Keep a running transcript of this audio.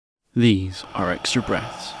These are Extra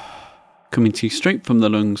Breaths, coming to you straight from the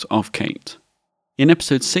lungs of Kate. In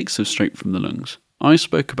episode 6 of Straight from the Lungs, I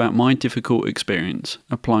spoke about my difficult experience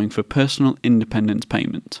applying for personal independence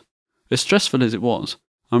payment. As stressful as it was,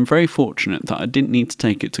 I'm very fortunate that I didn't need to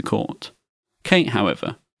take it to court. Kate,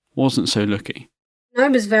 however, wasn't so lucky. I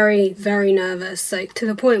was very, very nervous, to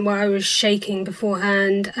the point where I was shaking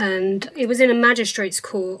beforehand, and it was in a magistrate's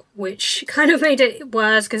court, which kind of made it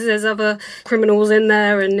worse because there's other criminals in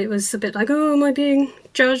there, and it was a bit like, oh, am I being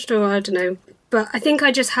judged, or I don't know. But I think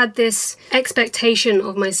I just had this expectation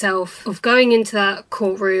of myself of going into that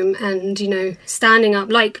courtroom and, standing up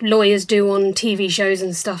like lawyers do on TV shows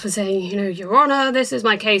and stuff and saying, Your Honour, this is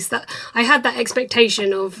my case. That I had that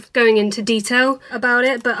expectation of going into detail about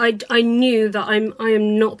it, but I knew that I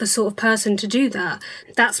am not the sort of person to do that.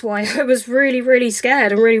 That's why I was really, really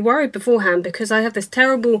scared and really worried beforehand, because I have this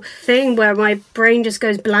terrible thing where my brain just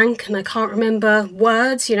goes blank and I can't remember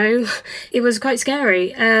words, It was quite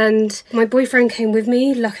scary. And my boyfriend came with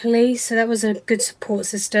me, luckily, so that was a good support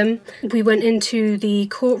system. We went into the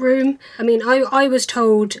courtroom. I was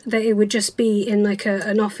told that it would just be in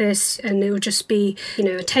an office, and it would just be,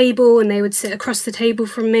 a table, and they would sit across the table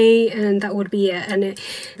from me, and that would be it. And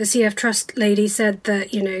the CF Trust lady said that,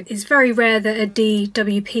 it's very rare that a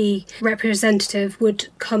DWP representative would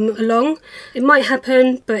come along. It might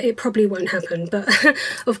happen, but it probably won't happen. But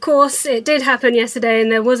of course, it did happen yesterday,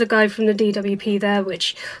 and there was a guy from the DWP there,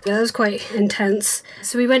 which that was quite intense.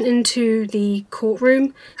 So we went into the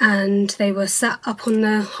courtroom, and they were sat up on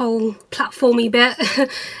the whole platformy bit,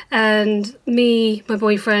 and me, my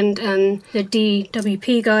boyfriend, and the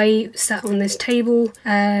DWP guy sat on this table,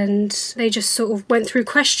 and they just sort of went through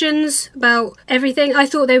questions about everything. I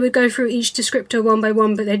thought they would go through each descriptor one by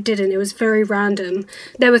one, but they didn't. It was very random.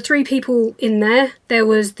 There were 3 people in there. There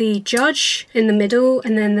was the judge in the middle,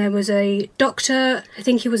 and then there was a doctor, I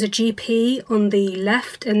think he was a GP, on the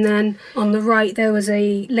left, and then on the right there was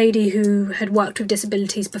a lady who had worked with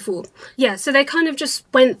disabilities before. Yeah, so they kind of just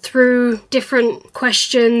went through different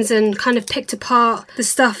questions and kind of picked apart the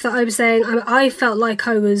stuff that I was saying. I felt like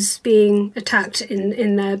I was being attacked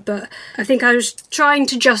in there, but I think I was trying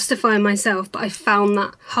to justify myself, but I found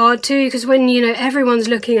that hard to, because when, everyone's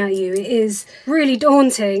looking at you, it is really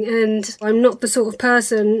daunting, and I'm not the sort of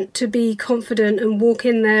person to be confident and walk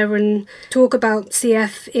in there and talk about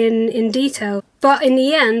CF in detail. But in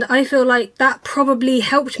the end, I feel like that probably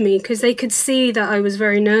helped me, because they could see that I was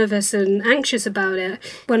very nervous and anxious about it.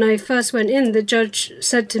 When I first went in, the judge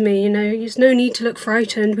said to me, there's no need to look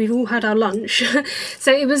frightened, we've all had our lunch.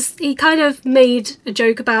 So he kind of made a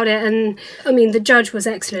joke about it, and the judge was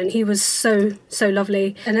excellent. He was so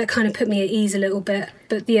lovely, and that kind of put me at ease a little bit.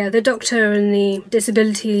 But yeah, the doctor and the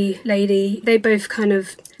disability lady, they both kind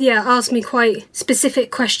of asked me quite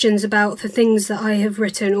specific questions about the things that I have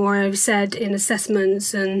written or I've said in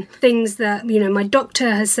assessments, and things that, my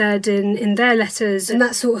doctor has said in their letters and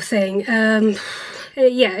that sort of thing.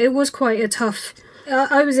 It was quite a tough...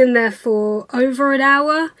 I was in there for over an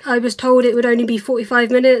hour. I was told it would only be 45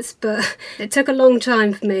 minutes, but it took a long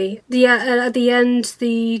time for me. At the end,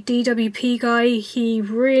 the DWP guy, he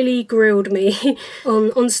really grilled me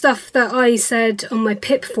on stuff that I said on my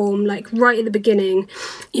PIP form, right at the beginning.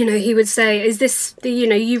 He would say, is this,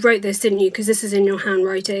 you wrote this, didn't you? Because this is in your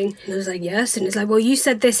handwriting. And I was like, yes. And it's like, well, you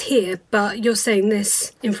said this here, but you're saying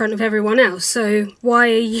this in front of everyone else. So why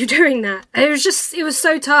are you doing that? It was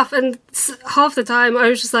so tough. And half the time I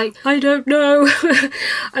was just like, I don't know.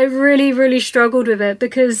 I really, really struggled with it,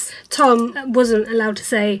 because Tom wasn't allowed to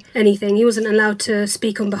say anything. He wasn't allowed to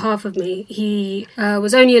speak on behalf of me. He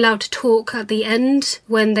was only allowed to talk at the end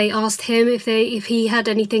when they asked him if he had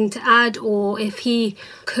anything to add, or if he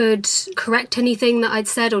could correct anything that I'd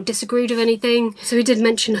said or disagreed with anything. So he did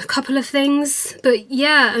mention a couple of things. But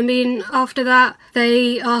yeah, after that,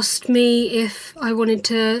 they asked me if I wanted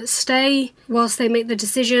to stay whilst they make the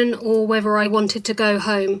decision, or whether I wanted to go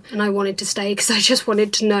home. And I wanted to stay because I just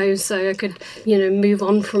wanted to know so I could, move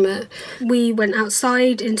on from it. We went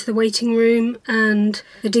outside into the waiting room, and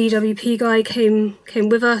the DWP guy came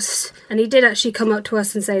with us, and he did actually come up to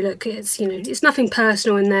us and say, look, it's nothing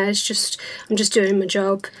personal in there, I'm just doing my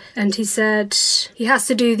job. And he said he has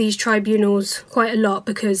to do these tribunals quite a lot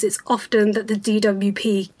because it's often that the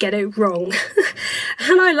DWP get it wrong.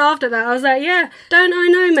 And I laughed at that. I was like, yeah, don't I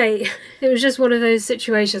know, mate? It was just one of those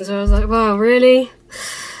situations where I was like, wow, really?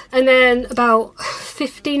 And then about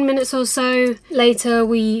 15 minutes or so later,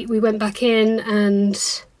 we went back in, and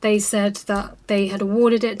They said that they had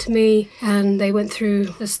awarded it to me, and they went through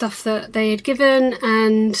the stuff that they had given,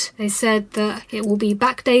 and they said that it will be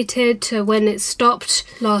backdated to when it stopped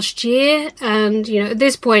last year. And, you know, at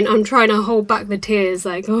this point I'm trying to hold back the tears,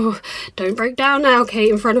 like, oh, don't break down now, Kate,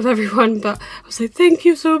 in front of everyone. But I was like, thank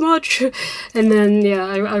you so much. And then, yeah,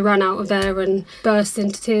 I ran out of there and burst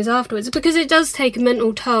into tears afterwards, because it does take a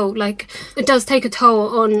mental toll. Like, it does take a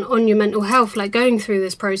toll on your mental health, like, going through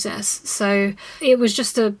this process. So it was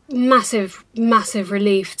just a massive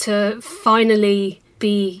relief to finally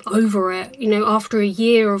be over it, you know, after a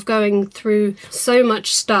year of going through so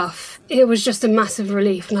much stuff. It was just a massive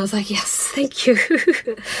relief, and I was like, yes, thank you.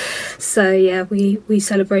 So yeah, we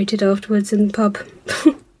celebrated afterwards in the pub.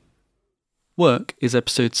 Work is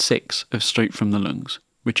episode 6 of Straight from the Lungs,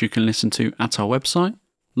 which you can listen to at our website,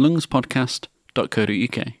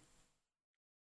 lungspodcast.co.uk.